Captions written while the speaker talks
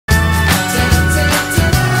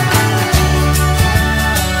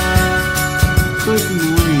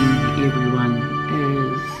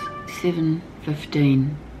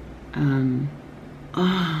15.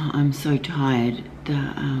 Oh, I'm so tired.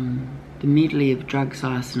 The medley of drugs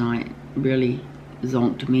last night really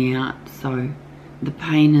zonked me out, so the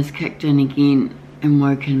pain has kicked in again and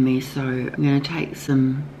woken me, so I'm going to take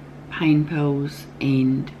some pain pills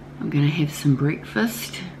and I'm going to have some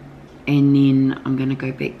breakfast, and then I'm going to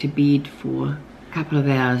go back to bed for a couple of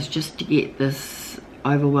hours just to get this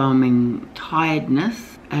overwhelming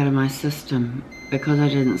tiredness out of my system, because I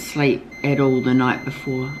didn't sleep at all the night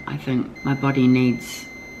before. I think my body needs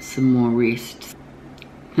some more rest.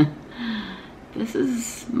 This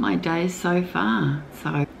is my day so far,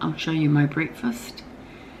 so I'll show you my breakfast,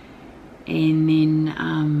 and then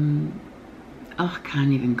oh, I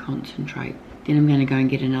can't even concentrate. Then I'm going to go and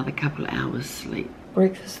get another couple of hours sleep.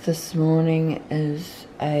 Breakfast this morning is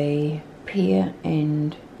a pear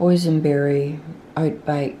and boysenberry oat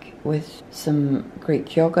bake with some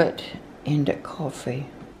Greek yogurt and a coffee.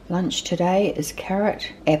 Lunch today is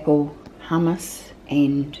carrot, apple, hummus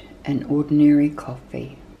and an ordinary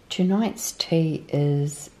coffee. Tonight's tea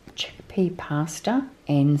is chickpea pasta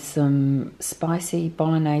and some spicy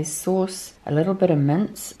bolognese sauce, a little bit of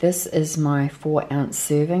mince. This is my 4-ounce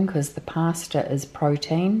serving because the pasta is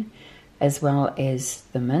protein as well as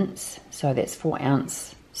the mince, so that's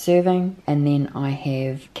 4-ounce serving. And then I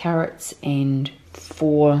have carrots and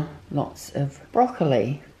 4 lots of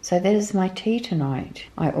broccoli. So that is my tea tonight.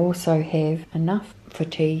 I also have enough for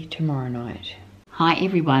tea tomorrow night. Hi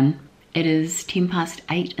everyone. It is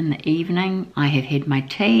 8:10 in the evening. I have had my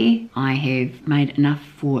tea. I have made enough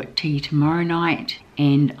for tea tomorrow night,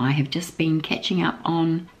 and I have just been catching up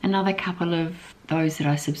on another couple of those that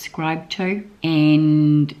I subscribed to.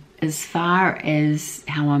 And as far as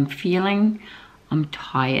how I'm feeling, I'm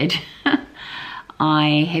tired.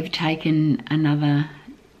 I have taken another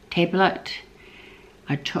tablet.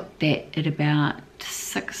 I took that at about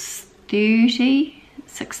 6:30,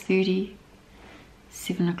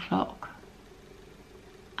 7 o'clock.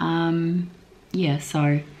 Yeah,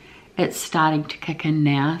 so it's starting to kick in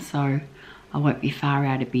now, so I won't be far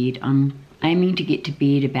out of bed. I'm aiming to get to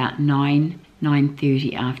bed about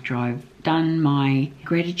 9:30 after I've done my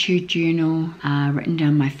gratitude journal, written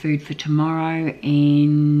down my food for tomorrow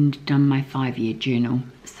and done my 5-year journal.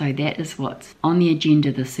 So that is what's on the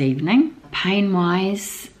agenda this evening. Pain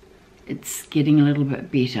wise, it's getting a little bit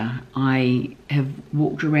better. I have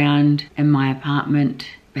walked around in my apartment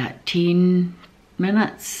about 10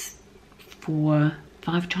 minutes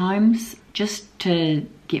 5 times just to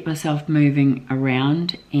get myself moving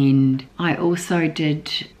around. And I also did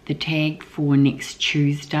the tag for next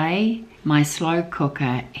Tuesday. My slow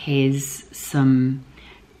cooker has some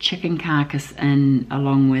chicken carcass in,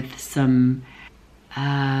 along with some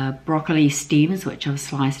broccoli stems which I've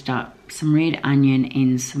sliced up, some red onion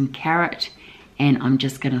and some carrot, and I'm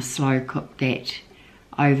just going to slow cook that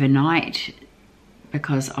overnight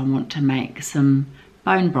because I want to make some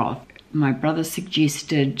bone broth. My brother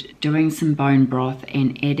suggested doing some bone broth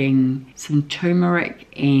and adding some turmeric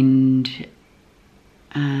and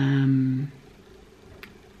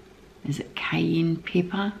is it cayenne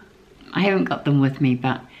pepper? I haven't got them with me,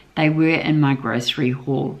 but they were in my grocery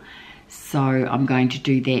haul, so I'm going to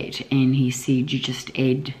do that. And he said you just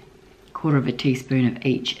add 1/4 teaspoon of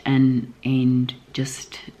each in and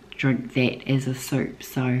just drink that as a soup.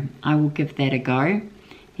 So I will give that a go.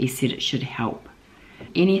 He said it should help.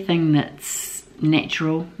 Anything that's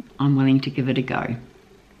natural, I'm willing to give it a go.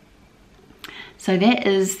 So that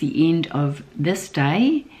is the end of this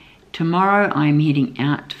day. Tomorrow I'm heading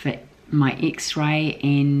out for my x-ray,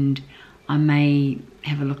 and I may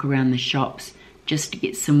have a look around the shops just to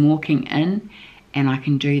get some walking in, and I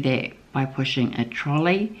can do that by pushing a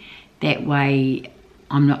trolley. That way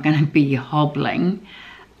I'm not going to be hobbling,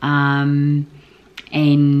 and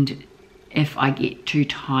if I get too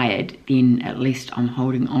tired, then at least I'm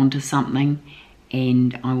holding on to something,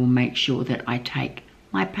 and I will make sure that I take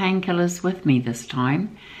my painkillers with me this time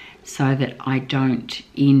so that I don't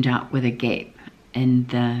end up with a gap in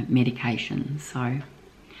the medication. So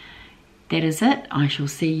that is it. I shall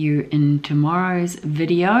see you in tomorrow's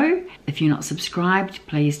video. If you're not subscribed,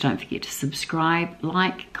 please don't forget to subscribe,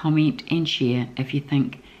 like, comment and share if you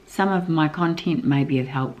think some of my content may be of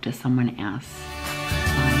help to someone else.